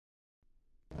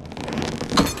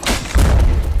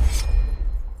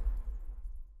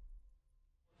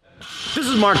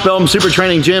Mark Belm,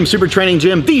 SuperTraining Gym. SuperTraining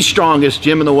Gym, the strongest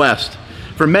gym in the West.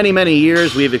 For many, many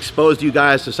years, we've exposed you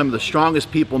guys to some of the strongest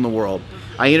people in the world.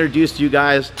 I introduced you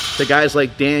guys to guys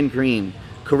like Dan Green,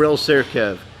 Kirill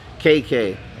Serkev,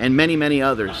 KK, and many, many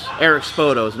others. Eric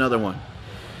Spoto is another one.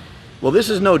 Well, this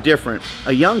is no different.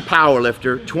 A young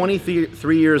powerlifter,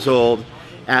 23 years old,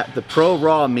 at the Pro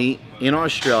Raw meet in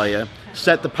Australia,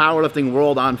 set the powerlifting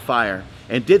world on fire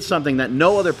and did something that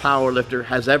no other powerlifter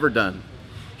has ever done.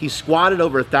 He squatted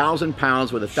over 1,000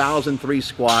 pounds with a 1,003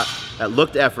 squat that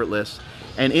looked effortless,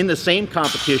 and in the same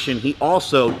competition, he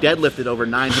also deadlifted over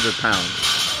 900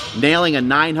 pounds, nailing a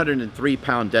 903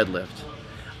 pound deadlift.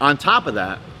 On top of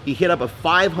that, he hit up a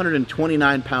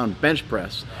 529 pound bench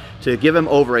press to give him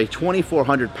over a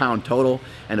 2,400 pound total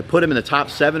and to put him in the top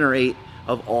 7 or 8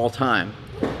 of all time.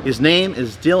 His name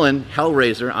is Dylan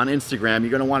Hellriegel on Instagram.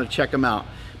 You're going to want to check him out.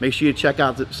 Make sure you check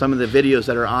out some of the videos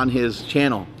that are on his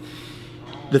channel.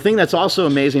 The thing that's also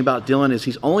amazing about Dylan is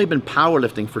he's only been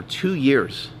powerlifting for 2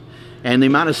 years. And the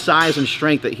amount of size and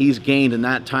strength that he's gained in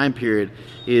that time period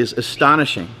is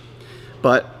astonishing.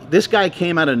 But this guy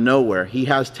came out of nowhere. He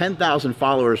has 10,000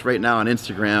 followers right now on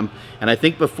Instagram, and I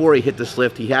think before he hit this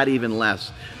lift, he had even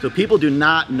less. So people do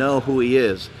not know who he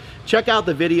is. Check out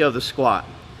the video of the squat.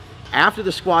 After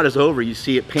the squat is over, you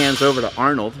see it pans over to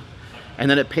Arnold,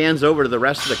 and then it pans over to the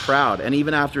rest of the crowd. And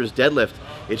even after his deadlift,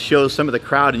 it shows some of the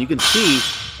crowd, and you can see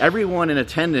everyone in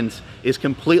attendance is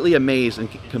completely amazed and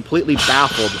completely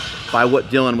baffled by what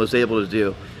Dylan was able to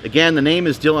do. Again, the name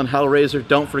is Dylan Hellriegel.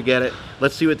 Don't forget it.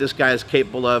 Let's see what this guy is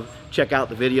capable of. Check out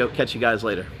the video. Catch you guys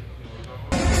later.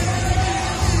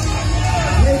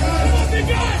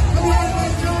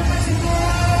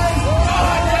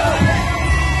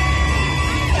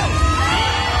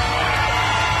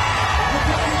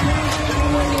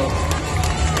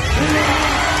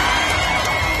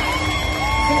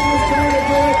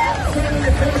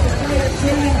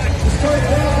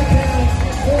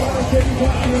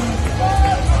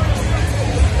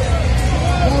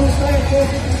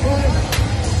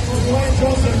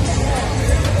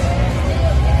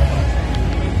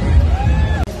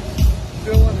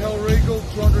 Dylan Hellriegel,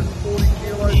 240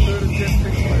 kilos, 3rd attempt,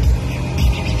 big lift.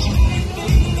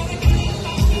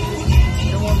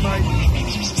 Come on, mate.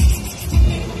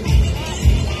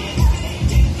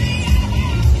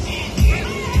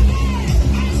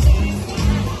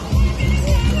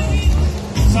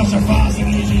 Such a fast and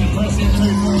easy impressive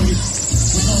 240.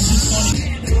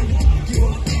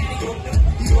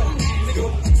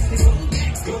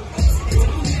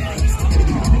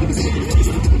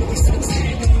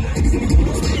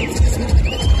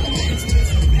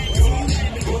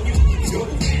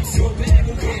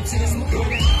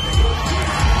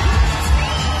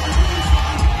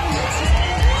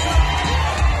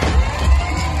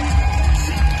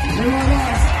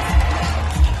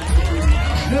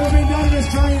 Never been done in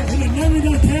Australia, and never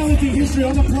done powerlifting history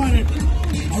on the planet.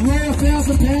 A raw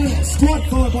 1,000 pound squat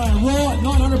followed by a raw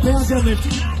 900 pound deadlift.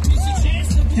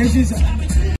 This is